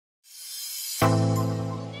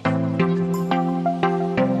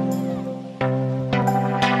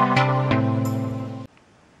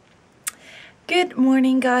Good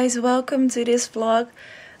morning, guys. Welcome to this vlog.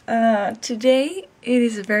 Today it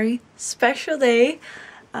is a very special day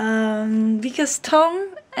because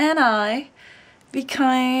Tom and I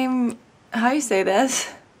became, how you say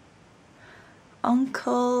that?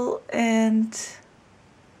 Uncle and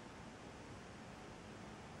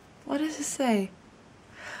what does it say?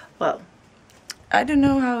 Well, I don't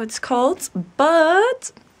know how it's called,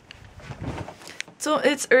 but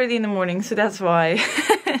it's early in the morning, so that's why.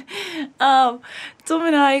 Tom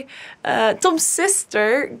and I, Tom's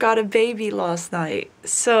sister got a baby last night,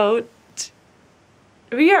 so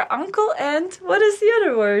we are uncle and what is the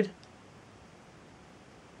other word?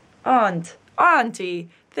 Auntie.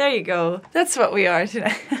 There you go. That's what we are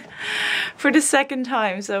today. For the second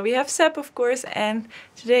time. So we have Seb, of course, and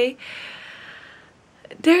today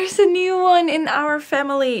there's a new one in our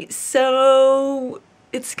family. So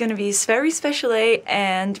it's gonna be a very special day,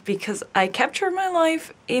 and because I capture my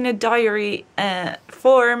life in a diary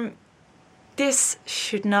form, this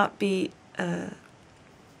should not be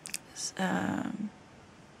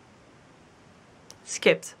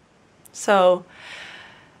skipped. So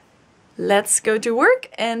let's go to work,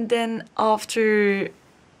 and then after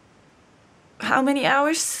how many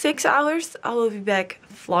hours? 6 hours, I will be back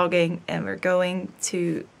vlogging, and we're going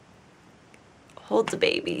to hold the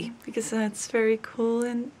baby because that's very cool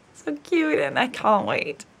and so cute, and I can't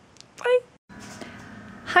wait. Bye.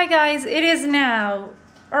 Hi guys, it is now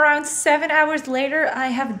around 7 hours later. I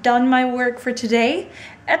have done my work for today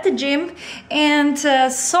at the gym, and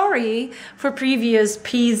sorry for previous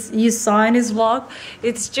piece you saw in this vlog.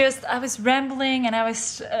 It's just I was rambling and I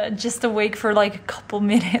was just awake for like a couple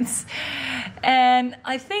minutes, and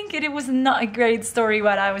I think it was not a great story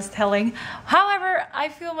what I was telling. However, I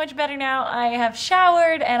feel much better now. I have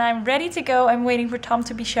showered and I'm ready to go. I'm waiting for Tom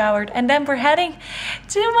to be showered, and then we're heading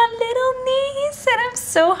to my little niece, and I'm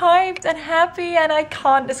so hyped and happy and I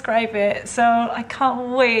can't describe it. So I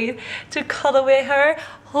can't wait to cuddle with her,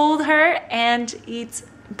 hold her, and eat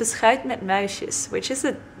beschuit met muisjes, which is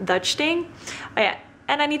a Dutch thing. Oh yeah,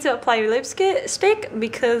 and I need to apply lipstick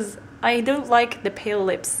because I don't like the pale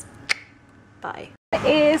lips. Bye.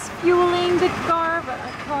 Is fueling the car, but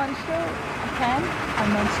I can't show. I can?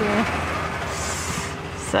 I'm not sure.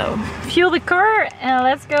 So, fuel the car and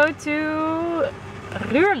let's go to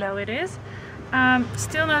Ruurlo it is.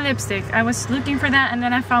 Still no lipstick. I was looking for that, and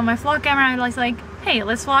then I found my vlog camera and I was like, hey,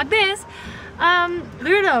 let's vlog this.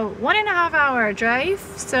 Ruurlo, 1.5 hour drive,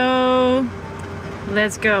 so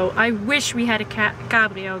let's go. I wish we had a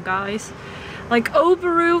cabrio, guys. Like open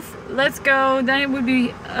roof, let's go, then it would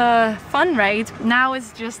be fun, right? Now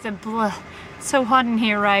it's just a blah. So hot in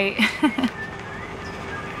here, right?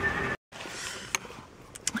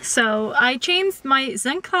 So I changed my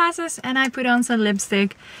sunglasses and I put on some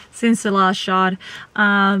lipstick since the last shot.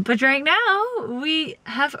 But right now we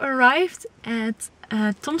have arrived at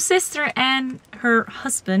Tom's sister and her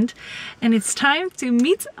husband, and it's time to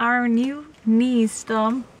meet our new niece,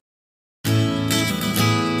 Tom.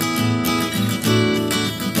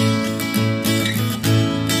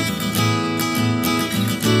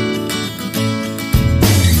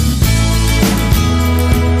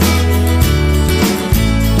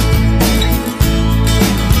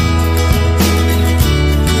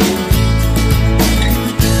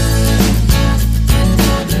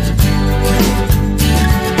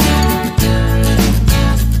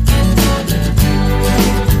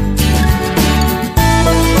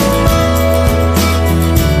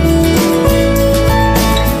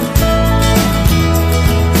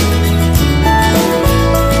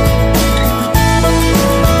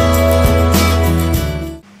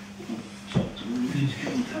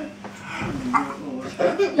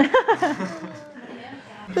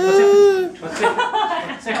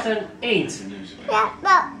 Wat zegt een eend?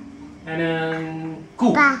 En een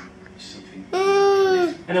koe?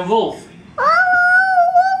 En een wolf?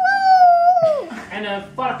 En een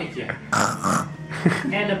varkentje?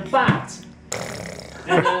 En een paard?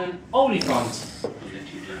 En een olifant?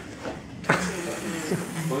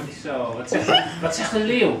 Goed zo. Wat zegt een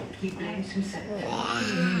leeuw?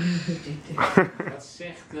 Wat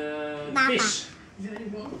zegt vis?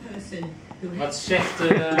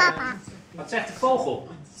 Wat zegt de vogel?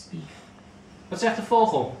 Wat zegt de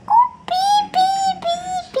vogel?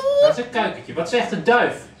 Dat is een kuikentje. Wat zegt de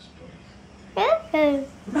duif?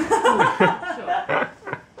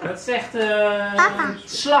 Wat zegt een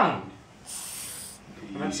slang?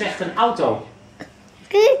 Wat zegt een auto?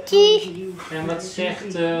 En wat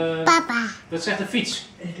zegt wat zegt een fiets?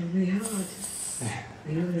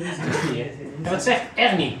 En wat zegt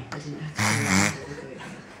Ernie?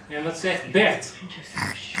 En wat zegt Bert?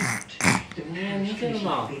 Nee, niet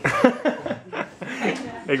helemaal.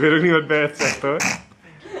 Ik weet ook niet wat Bert zegt hoor.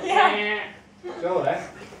 Ja. Zo hè.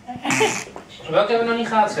 Welke hebben we nog niet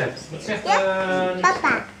gehad, Seb? Wat zegt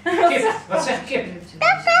Papa. Kip? Wat zegt Kip?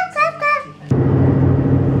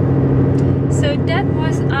 So that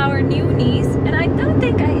was our new niece, and I don't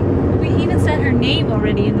think we even said her name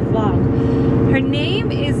already in the vlog. Her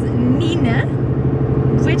name is Nina,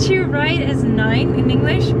 which you write as 9 in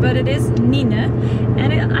English, but it is Nina,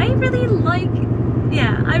 and I really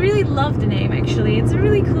I really love the name actually. It's a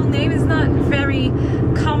really cool name. It's not very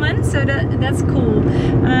common, so that's cool.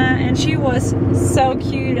 And she was so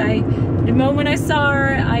cute. The moment I saw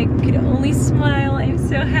her, I could only smile. I'm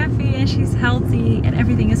so happy, and she's healthy, and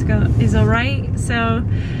everything is alright. So,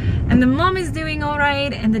 and the mom is doing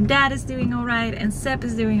alright, and the dad is doing alright, and Seb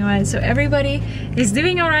is doing alright. So everybody is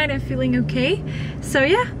doing alright and feeling okay. So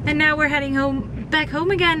yeah, and now we're heading back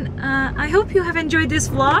home again. I hope you have enjoyed this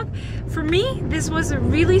vlog. For me, this was a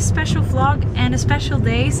really special vlog and a special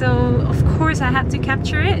day, so of course I had to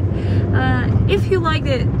capture it. If you liked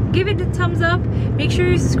it, give it a thumbs up, make sure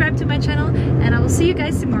you subscribe to my channel, and I will see you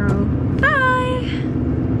guys tomorrow. Bye!